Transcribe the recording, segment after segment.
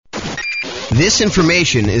This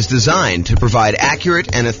information is designed to provide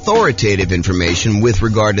accurate and authoritative information with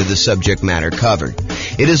regard to the subject matter covered.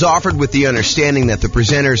 It is offered with the understanding that the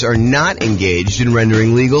presenters are not engaged in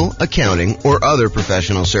rendering legal, accounting, or other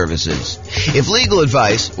professional services. If legal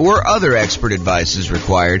advice or other expert advice is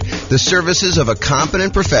required, the services of a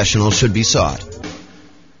competent professional should be sought.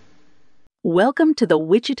 Welcome to the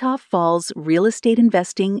Wichita Falls Real Estate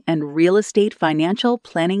Investing and Real Estate Financial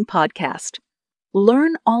Planning Podcast.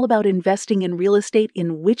 Learn all about investing in real estate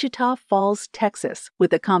in Wichita Falls, Texas,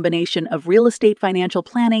 with a combination of real estate financial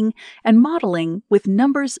planning and modeling with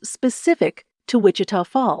numbers specific to Wichita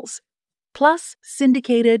Falls, plus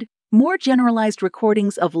syndicated, more generalized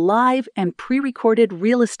recordings of live and pre-recorded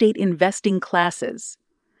real estate investing classes.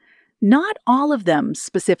 Not all of them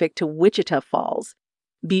specific to Wichita Falls.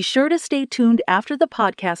 Be sure to stay tuned after the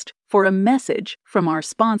podcast for a message from our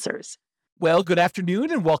sponsors. Well, good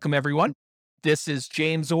afternoon and welcome everyone. This is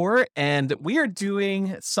James Orr, and we are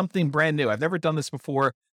doing something brand new. I've never done this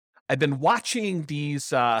before. I've been watching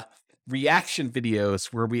these reaction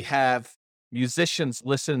videos where we have musicians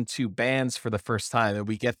listen to bands for the first time, and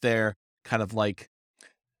we get their kind of like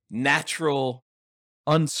natural,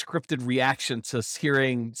 unscripted reaction to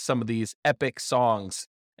hearing some of these epic songs.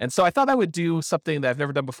 And so I thought I would do something that I've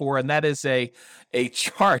never done before, and that is a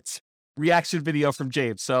chart reaction video from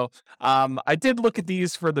James. So I did look at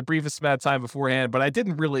these for the briefest amount of time beforehand, but I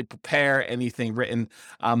didn't really prepare anything written.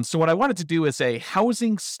 So what I wanted to do is a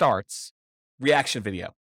housing starts reaction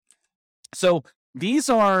video. So these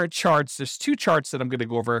are charts. There's two charts that I'm going to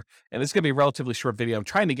go over, and it's going to be a relatively short video. I'm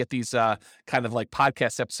trying to get these kind of like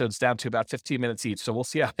podcast episodes down to about 15 minutes each, so we'll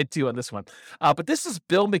see how I do on this one. But this is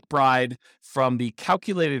Bill McBride from the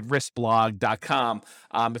calculatedriskblog.com.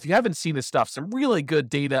 If you haven't seen his stuff, some really good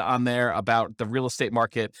data on there about the real estate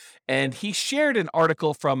market. And he shared an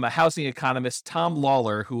article from a housing economist, Tom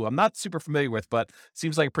Lawler, who I'm not super familiar with, but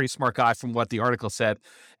seems like a pretty smart guy from what the article said.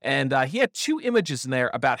 And he had two images in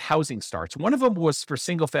there about housing starts. One of them was for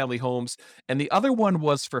single family homes, and the other one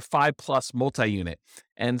was for 5+ multi-unit.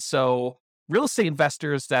 And so real estate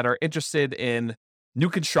investors that are interested in new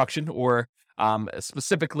construction or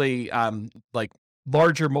specifically like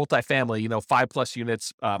larger multifamily, 5+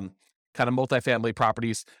 units, kind of multifamily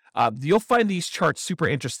properties, you'll find these charts super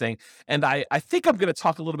interesting. And I think I'm going to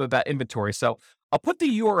talk a little bit about inventory. So I'll put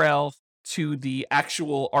the URL to the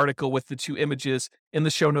actual article with the two images in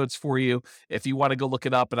the show notes for you if you want to go look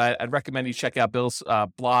it up. And I'd recommend you check out Bill's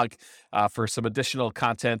blog for some additional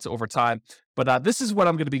content over time. But this is what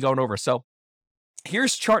I'm going to be going over. So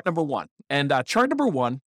here's chart number one. And chart number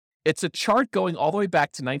one, it's a chart going all the way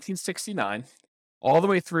back to 1969, all the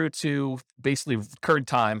way through to basically current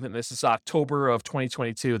time. And this is October of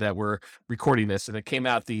 2022 that we're recording this. And it came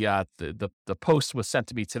out, the post was sent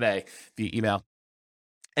to me today via email.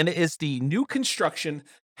 And it is the new construction,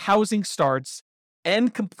 housing starts,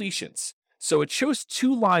 and completions. So it shows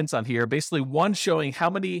two lines on here, basically one showing how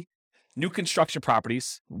many new construction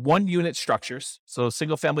properties, 1-unit structures, so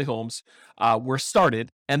single-family homes, were started,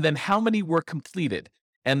 and then how many were completed.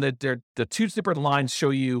 And the two different lines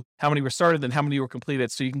show you how many were started and how many were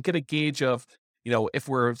completed, so you can get a gauge of, if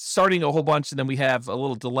we're starting a whole bunch and then we have a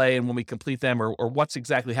little delay in when we complete them, or what's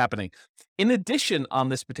exactly happening. In addition, on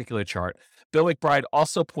this particular chart, Bill McBride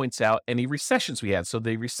also points out any recessions we had. So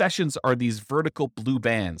the recessions are these vertical blue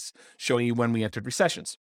bands showing you when we entered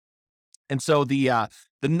recessions. And so the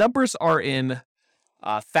numbers are in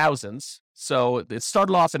thousands. So it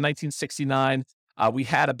started off in 1969. We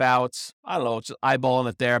had about, just eyeballing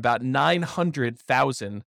it there, about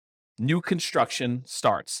 900,000 new construction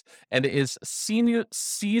starts, and it is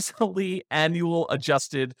seasonally annual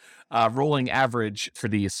adjusted rolling average for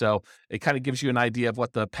these. So it kind of gives you an idea of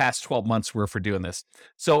what the past 12 months were for doing this.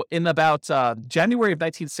 So in about January of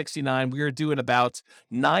 1969, we were doing about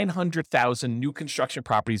 900,000 new construction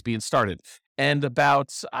properties being started, and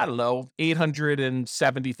about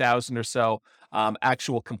 870,000 or so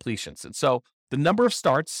actual completions. And so the number of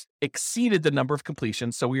starts exceeded the number of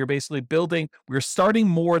completions. So we were basically we were starting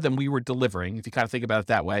more than we were delivering, if you kind of think about it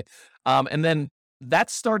that way. And then that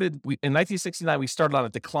started, in 1969, we started on a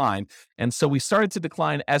decline. And so we started to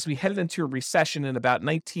decline as we headed into a recession in about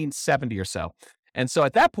 1970 or so. And so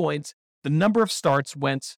at that point, the number of starts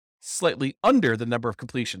went slightly under the number of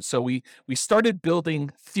completions. So we started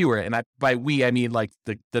building fewer, and by we, I mean like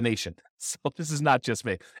the nation. So this is not just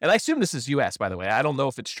me. And I assume this is U.S., by the way. I don't know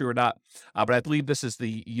if it's true or not, but I believe this is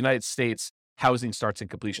the United States housing starts and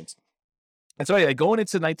completions. And so anyway, going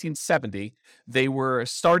into 1970, they were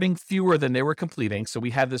starting fewer than they were completing. So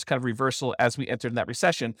we had this kind of reversal as we entered that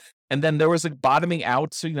recession. And then there was a bottoming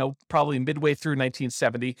out, so, probably midway through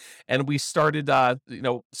 1970. And we started,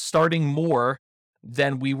 starting more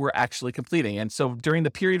than we were actually completing. And so during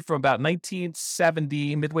the period from about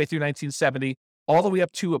 1970, midway through 1970, all the way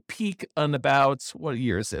up to a peak on about, what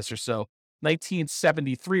year is this or so?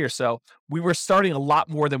 1973 or so, we were starting a lot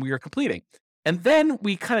more than we were completing. And then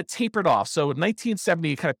we kind of tapered off. So in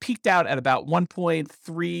 1970, it kind of peaked out at about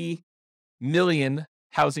 1.3 million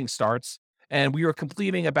housing starts. And we were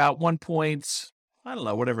completing about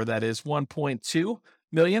 1.2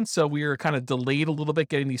 million. So we were kind of delayed a little bit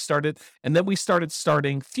getting these started. And then we started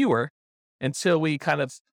starting fewer until we kind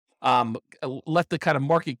of let the kind of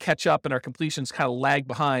market catch up and our completions kind of lag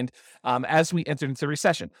behind as we entered into the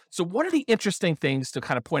recession. So one of the interesting things to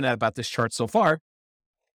kind of point out about this chart so far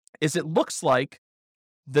is it looks like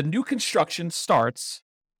the new construction start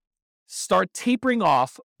tapering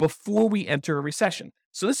off before we enter a recession.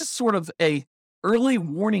 So this is sort of a early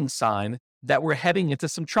warning sign that we're heading into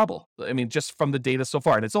some trouble. I mean, just from the data so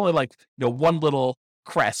far. And it's only like, one little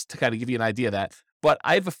crest to kind of give you an idea of that. But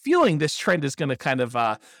I have a feeling this trend is going to kind of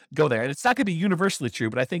go there. And it's not going to be universally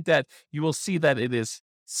true, but I think that you will see that it is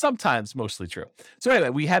sometimes mostly true. So anyway,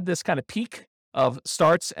 we had this kind of peak of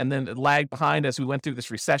starts and then it lagged behind as we went through this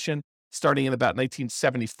recession, starting in about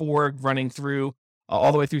 1974, running through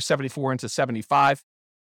all the way through 74 into 75,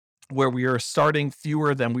 where we are starting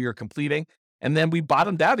fewer than we are completing. And then we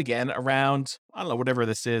bottomed out again around, I don't know, whatever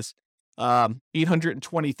this is,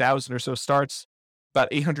 820,000 or so starts, about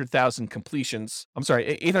 800,000 completions. I'm sorry,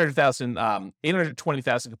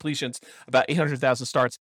 820,000 completions, about 800,000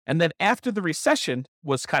 starts. And then after the recession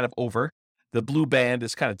was kind of over, the blue band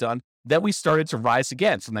is kind of done, then we started to rise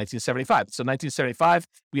again from 1975. So 1975,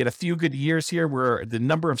 we had a few good years here where the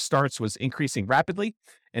number of starts was increasing rapidly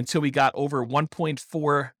until we got over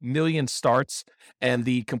 1.4 million starts and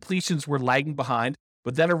the completions were lagging behind.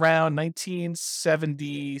 But then around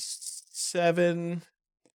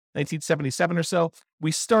 1977 or so,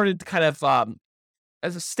 we started to kind of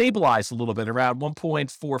as a stabilize a little bit around 1.45,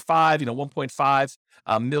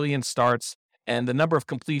 1.5 million starts. And the number of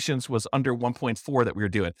completions was under 1.4 that we were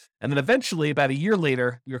doing. And then eventually, about a year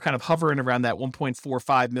later, we were kind of hovering around that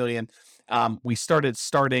 1.45 million.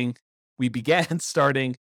 We began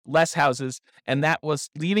starting less houses, and that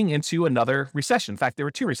was leading into another recession. In fact, there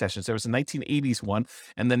were two recessions. There was a 1980s one,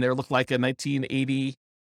 and then there looked like a 1980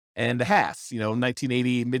 and a half,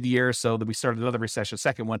 1980 mid-year. So that we started another recession,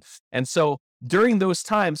 second one. And so during those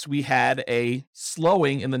times, we had a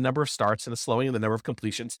slowing in the number of starts and a slowing in the number of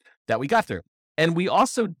completions that we got through. And we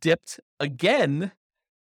also dipped again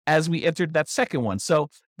as we entered that second one. So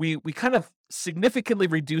we kind of significantly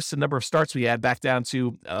reduced the number of starts we had back down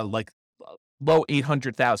to low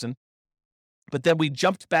 800,000. But then we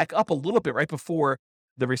jumped back up a little bit right before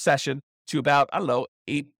the recession to about, I don't know,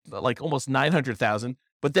 almost 900,000.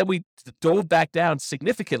 But then we dove back down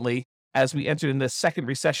significantly as we entered in the second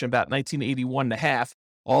recession, about 1981 and a half,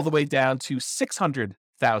 all the way down to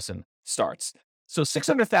 600,000 starts. So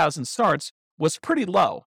 600,000 starts was pretty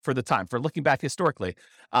low for the time, for looking back historically.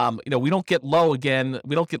 We don't get lower than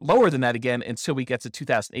that again until we get to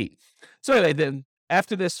 2008. So anyway, then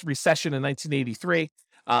after this recession in 1983,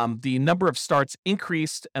 the number of starts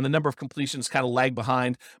increased and the number of completions kind of lagged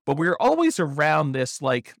behind, but we were always around this,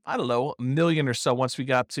 a million or so once we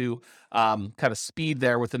got to kind of speed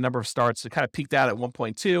there with the number of starts. It kind of peaked out at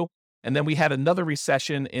 1.2. And then we had another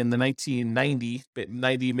recession in the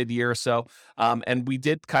 1990 mid-year or so, and we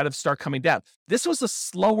did kind of start coming down. This was a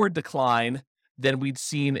slower decline than we'd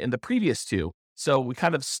seen in the previous two. So we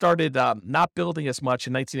kind of started not building as much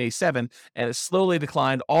in 1987, and it slowly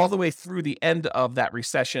declined all the way through the end of that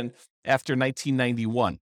recession after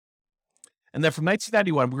 1991. And then from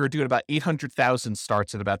 1991, we were doing about 800,000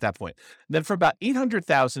 starts at about that point. And then from about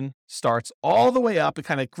 800,000 starts all the way up, it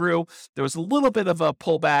kind of grew. There was a little bit of a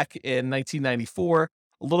pullback in 1994,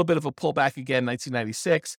 a little bit of a pullback again in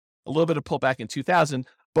 1996, a little bit of pullback in 2000,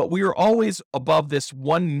 but we were always above this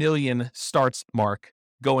 1 million starts mark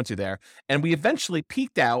going to there. And we eventually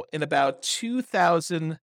peaked out in about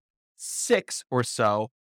 2006 or so,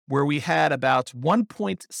 where we had about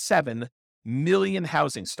 1.7 million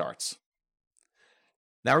housing starts.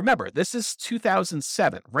 Now, remember, this is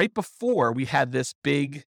 2007, right before we had this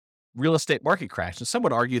big real estate market crash. And some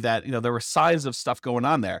would argue that, there were signs of stuff going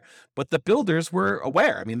on there, but the builders were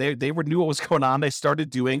aware. I mean, they knew what was going on. They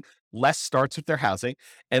started doing less starts with their housing.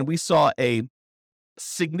 And we saw a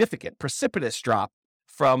significant, precipitous drop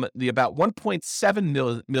from the about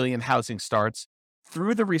 1.7 million housing starts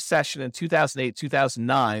through the recession in 2008,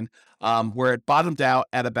 2009, where it bottomed out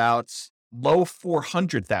at about low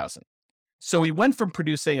 400,000. So we went from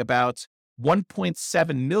producing about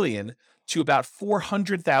 1.7 million to about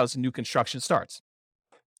 400,000 new construction starts.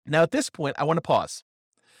 Now, at this point, I want to pause.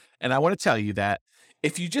 And I want to tell you that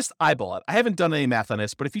if you just eyeball it, I haven't done any math on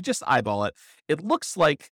this, but if you just eyeball it, it looks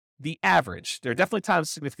like the average, there are definitely times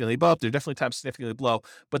significantly above, there are definitely times significantly below,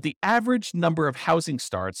 but the average number of housing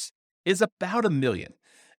starts is about 1 million.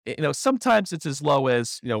 Sometimes it's as low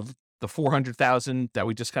as, the 400,000 that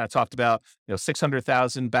we just kind of talked about,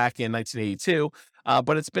 600,000 back in 1982.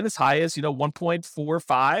 But it's been as high as,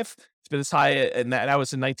 1.45. It's been as high, and that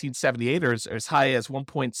was in 1978, or as high as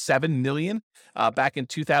 1.7 million back in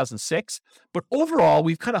 2006. But overall,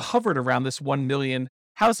 we've kind of hovered around this 1 million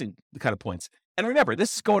housing kind of points. And remember,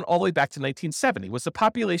 this is going all the way back to 1970. Was the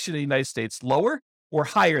population of the United States lower or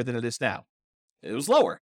higher than it is now? It was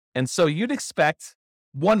lower. And so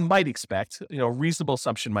one might expect, a reasonable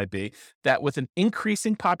assumption might be that with an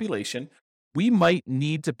increasing population, we might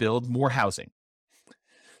need to build more housing,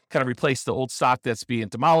 kind of replace the old stock that's being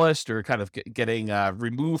demolished or kind of getting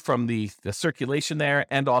removed from the circulation there,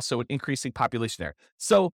 and also an increasing population there.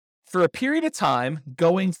 So for a period of time,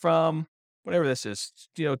 going from whatever this is,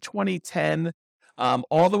 2010,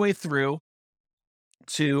 all the way through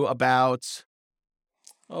to about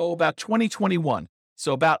 2021.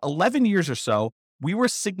 So about 11 years or so, we were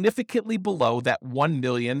significantly below that 1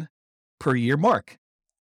 million per year mark.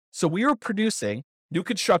 So we were producing, new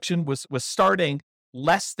construction was starting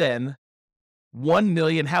less than 1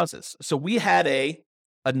 million houses. So we had a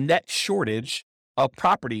net shortage of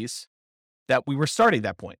properties that we were starting at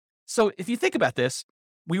that point. So if you think about this,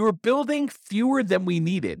 we were building fewer than we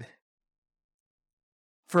needed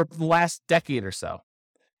for the last decade or so.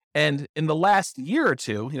 And in the last year or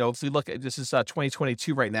two, if we look at, this is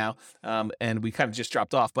 2022 right now, and we kind of just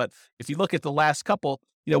dropped off. But if you look at the last couple,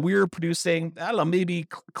 we were producing, I don't know, maybe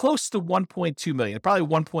close to 1.2 million, probably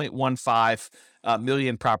 1.15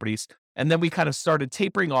 million properties. And then we kind of started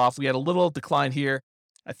tapering off. We had a little decline here.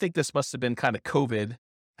 I think this must have been kind of COVID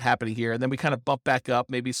happening here. And then we kind of bumped back up,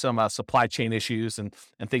 maybe some supply chain issues and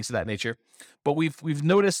things of that nature. But we've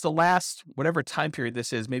noticed the last, whatever time period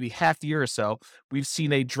this is, maybe half year or so, we've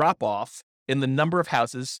seen a drop off in the number of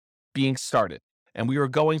houses being started. And we were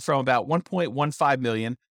going from about 1.15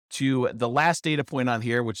 million to the last data point on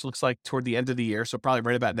here, which looks like toward the end of the year. So probably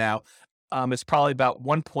right about now, it's probably about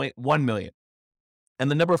 1.1 million. And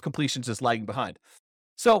the number of completions is lagging behind.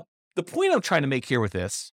 So the point I'm trying to make here with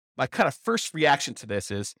this, my kind of first reaction to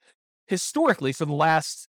this is, historically, for the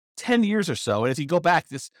last 10 years or so, and if you go back,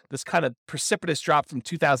 this kind of precipitous drop from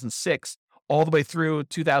 2006 all the way through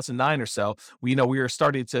 2009 or so, we were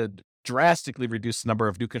starting to drastically reduce the number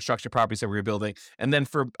of new construction properties that we were building. And then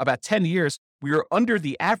for about 10 years, we were under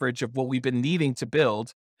the average of what we've been needing to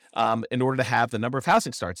build in order to have the number of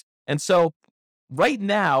housing starts. And so right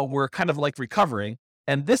now, we're kind of like recovering.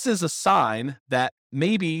 And this is a sign that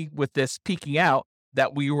maybe with this peaking out,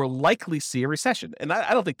 that we will likely see a recession. And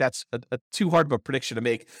I don't think that's a too hard of a prediction to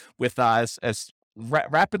make with as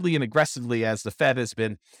rapidly and aggressively as the Fed has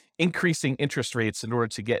been increasing interest rates in order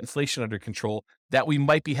to get inflation under control, that we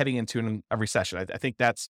might be heading into a recession. I think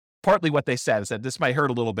that's partly what they said, is that this might hurt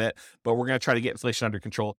a little bit, but we're going to try to get inflation under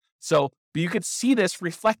control. So, but you could see this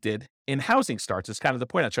reflected in housing starts is kind of the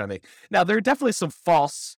point I'm trying to make. Now, there are definitely some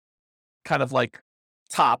false kind of like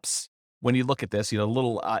tops when you look at this,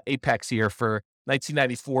 little apex here for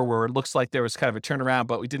 1994, where it looks like there was kind of a turnaround,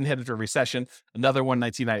 but we didn't head into a recession. Another one,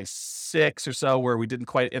 1996 or so, where we didn't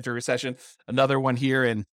quite enter a recession. Another one here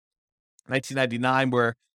in 1999,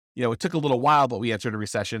 where, it took a little while, but we entered a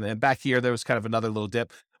recession. And back here, there was kind of another little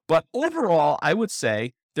dip. But overall, I would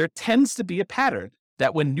say there tends to be a pattern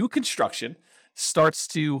that when new construction starts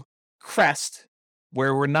to crest,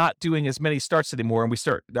 where we're not doing as many starts anymore, and we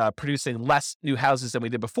start producing less new houses than we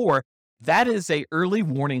did before, that is a early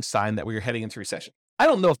warning sign that we are heading into recession. I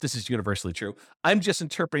don't know if this is universally true. I'm just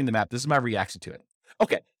interpreting the map. This is my reaction to it.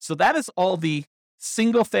 Okay, so that is all the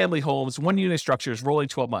single family homes, one unit structures rolling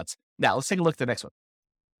 12 months. Now let's take a look at the next one.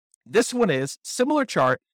 This one is similar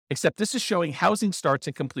chart, except this is showing housing starts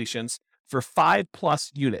and completions for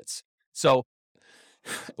 5+ units. So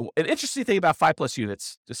an interesting thing about 5+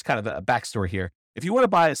 units, just kind of a backstory here. If you want to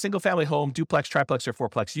buy a single family home, duplex, triplex, or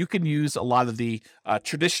fourplex, you can use a lot of the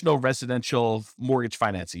traditional residential mortgage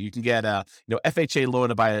financing. You can get a FHA loan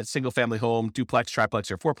to buy a single family home, duplex,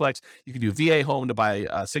 triplex, or fourplex. You can do VA home to buy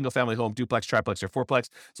a single family home, duplex, triplex, or fourplex,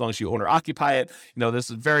 as long as you own or occupy it. This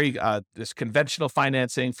is very this conventional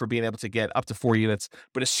financing for being able to get up to 4 units.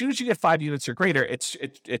 But as soon as you get 5 units or greater,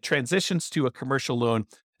 it transitions to a commercial loan.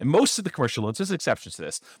 And most of the commercial loans, there's exceptions to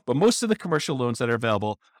this, but most of the commercial loans that are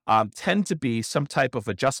available tend to be some type of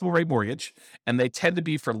adjustable rate mortgage, and they tend to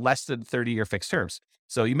be for less than 30-year fixed terms.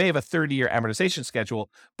 So you may have a 30-year amortization schedule,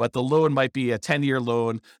 but the loan might be a 10-year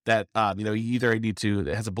loan that you either need to,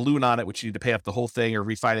 it has a balloon on it, which you need to pay up the whole thing or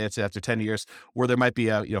refinance it after 10 years, or there might be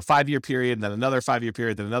a 5-year period, and then another 5-year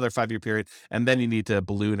period, then another 5-year period, and then you need to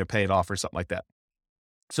balloon or pay it off or something like that.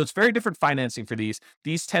 So it's very different financing for these.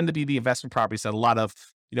 These tend to be the investment properties that a lot of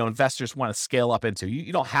investors want to scale up into.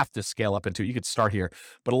 You don't have to scale up into. You could start here,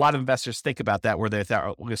 but a lot of investors think about that where they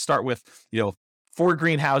thought, we're going to start with 4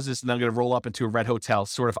 greenhouses, and then I'm going to roll up into a red hotel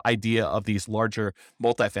sort of idea of these larger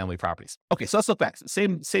multifamily properties. Okay, so let's look back.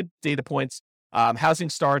 Same data points. Housing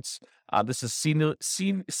starts. This is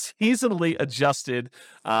seasonally adjusted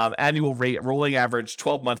annual rate, rolling average,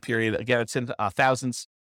 12-month period. Again, it's in thousands.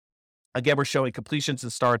 Again, we're showing completions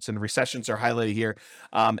and starts, and recessions are highlighted here.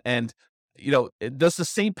 Does the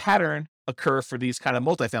same pattern occur for these kind of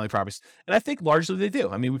multifamily properties? And I think largely they do.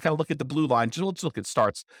 I mean, we kind of look at the blue line, just look at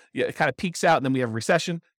starts. It kind of peaks out, and then we have a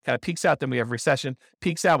recession, kind of peaks out, then we have a recession,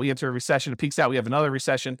 peaks out, we enter a recession, it peaks out, we have another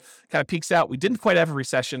recession, kind of peaks out, we didn't quite have a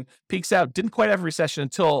recession, peaks out, didn't quite have a recession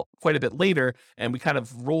until quite a bit later, and we kind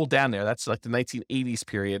of rolled down there. That's like the 1980s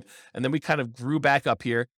period. And then we kind of grew back up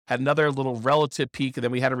here, had another little relative peak, and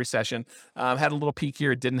then we had a recession, had a little peak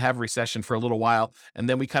here, didn't have a recession for a little while, and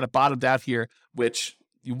then we kind of bottomed out here, which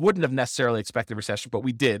you wouldn't have necessarily expected a recession, but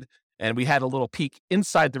we did. And we had a little peak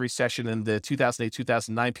inside the recession in the 2008,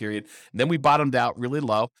 2009 period. And then we bottomed out really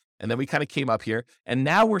low. And then we kind of came up here. And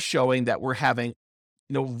now we're showing that we're having,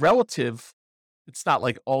 relative, it's not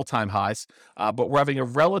like all-time highs, but we're having a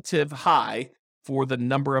relative high for the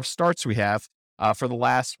number of starts we have for the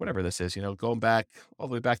last, whatever this is, going back all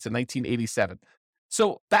the way back to 1987.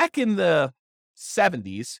 So back in the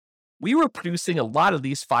 70s, we were producing a lot of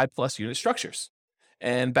these 5+ unit structures.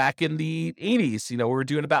 And back in the 80s, we were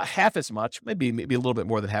doing about half as much, maybe a little bit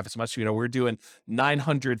more than half as much. We were doing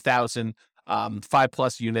 900,000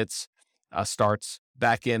 5+ units starts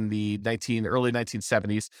back in the early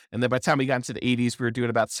 1970s. And then by the time we got into the 80s, we were doing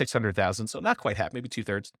about 600,000. So not quite half, maybe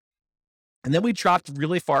 2/3. And then we dropped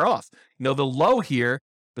really far off. The low here,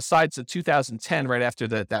 besides the 2010, right after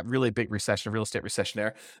that really big recession, real estate recession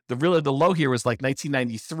there, the low here was like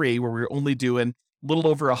 1993, where we were only doing little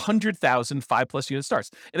over 100,000 5+ unit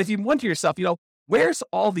starts. And if you wonder to yourself, where's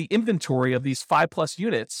all the inventory of these 5+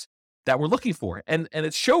 units that we're looking for? And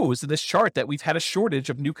it shows in this chart that we've had a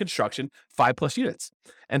shortage of new construction 5+ units.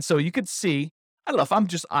 And so you could see, I don't know if I'm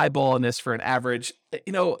just eyeballing this for an average,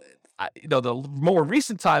 the more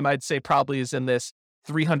recent time I'd say probably is in this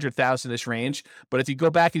 300,000-ish range. But if you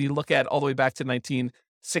go back and you look at all the way back to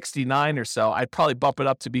 1969 or so, I'd probably bump it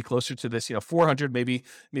up to be closer to this, 400, maybe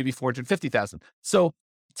 450,000. So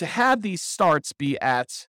to have these starts be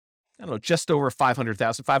at, just over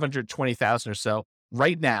 500,000, 520,000 or so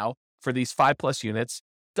right now for these 5+ units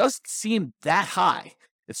doesn't seem that high.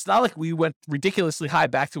 It's not like we went ridiculously high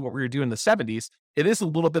back to what we were doing in the 70s. It is a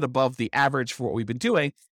little bit above the average for what we've been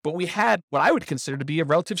doing, but we had what I would consider to be a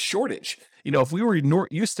relative shortage. If we were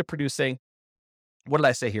used to producing, what did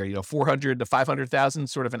I say here? 400 to 500,000,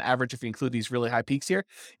 sort of an average if you include these really high peaks here.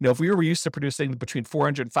 If we were used to producing between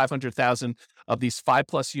 400 and 500,000 of these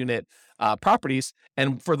 5+ unit properties,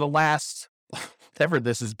 and for the last, whatever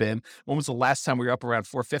this has been, when was the last time we were up around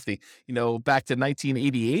 450? Back to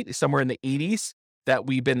 1988, somewhere in the 80s, that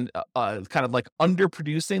we've been kind of like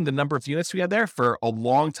underproducing the number of units we had there for a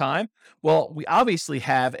long time. Well, we obviously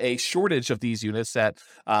have a shortage of these units that,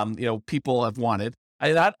 people have wanted.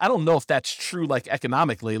 I don't know if that's true, like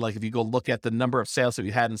economically, like if you go look at the number of sales that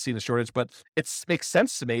we had and seen a shortage, but it makes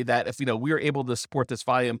sense to me that if, we were able to support this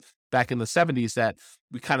volume back in the 70s, that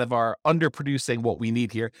we kind of are underproducing what we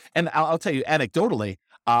need here. And I'll tell you anecdotally,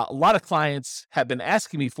 a lot of clients have been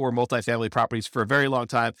asking me for multifamily properties for a very long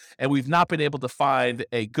time, and we've not been able to find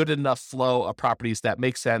a good enough flow of properties that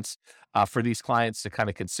make sense for these clients to kind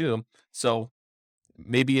of consume. So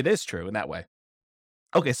maybe it is true in that way.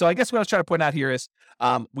 Okay, so I guess what I was trying to point out here is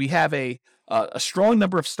we have a strong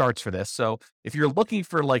number of starts for this. So if you're looking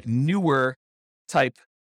for like newer type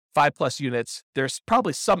 5+ units, there's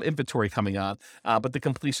probably some inventory coming on, but the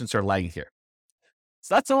completions are lagging here.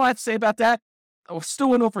 So that's all I have to say about that. I still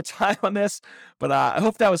went over time on this, but I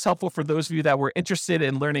hope that was helpful for those of you that were interested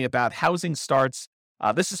in learning about housing starts.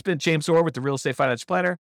 This has been James Orr with the Real Estate Financial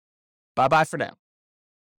Planner. Bye-bye for now.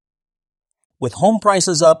 With home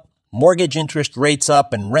prices up, mortgage interest rates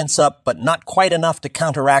up, and rents up, but not quite enough to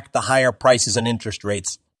counteract the higher prices and interest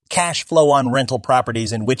rates, cash flow on rental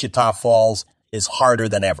properties in Wichita Falls is harder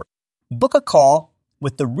than ever. Book a call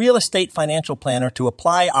with the Real Estate Financial Planner to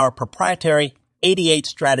apply our proprietary 88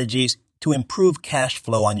 strategies to improve cash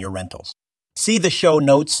flow on your rentals. See the show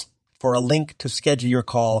notes for a link to schedule your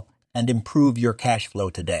call and improve your cash flow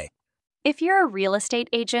today. If you're a real estate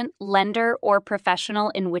agent, lender, or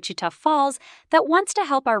professional in Wichita Falls that wants to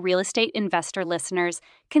help our real estate investor listeners,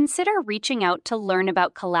 consider reaching out to learn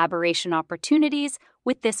about collaboration opportunities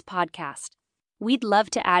with this podcast. We'd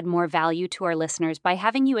love to add more value to our listeners by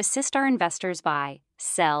having you assist our investors buy,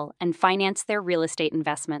 sell, and finance their real estate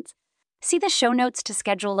investments. See the show notes to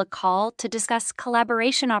schedule a call to discuss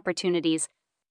collaboration opportunities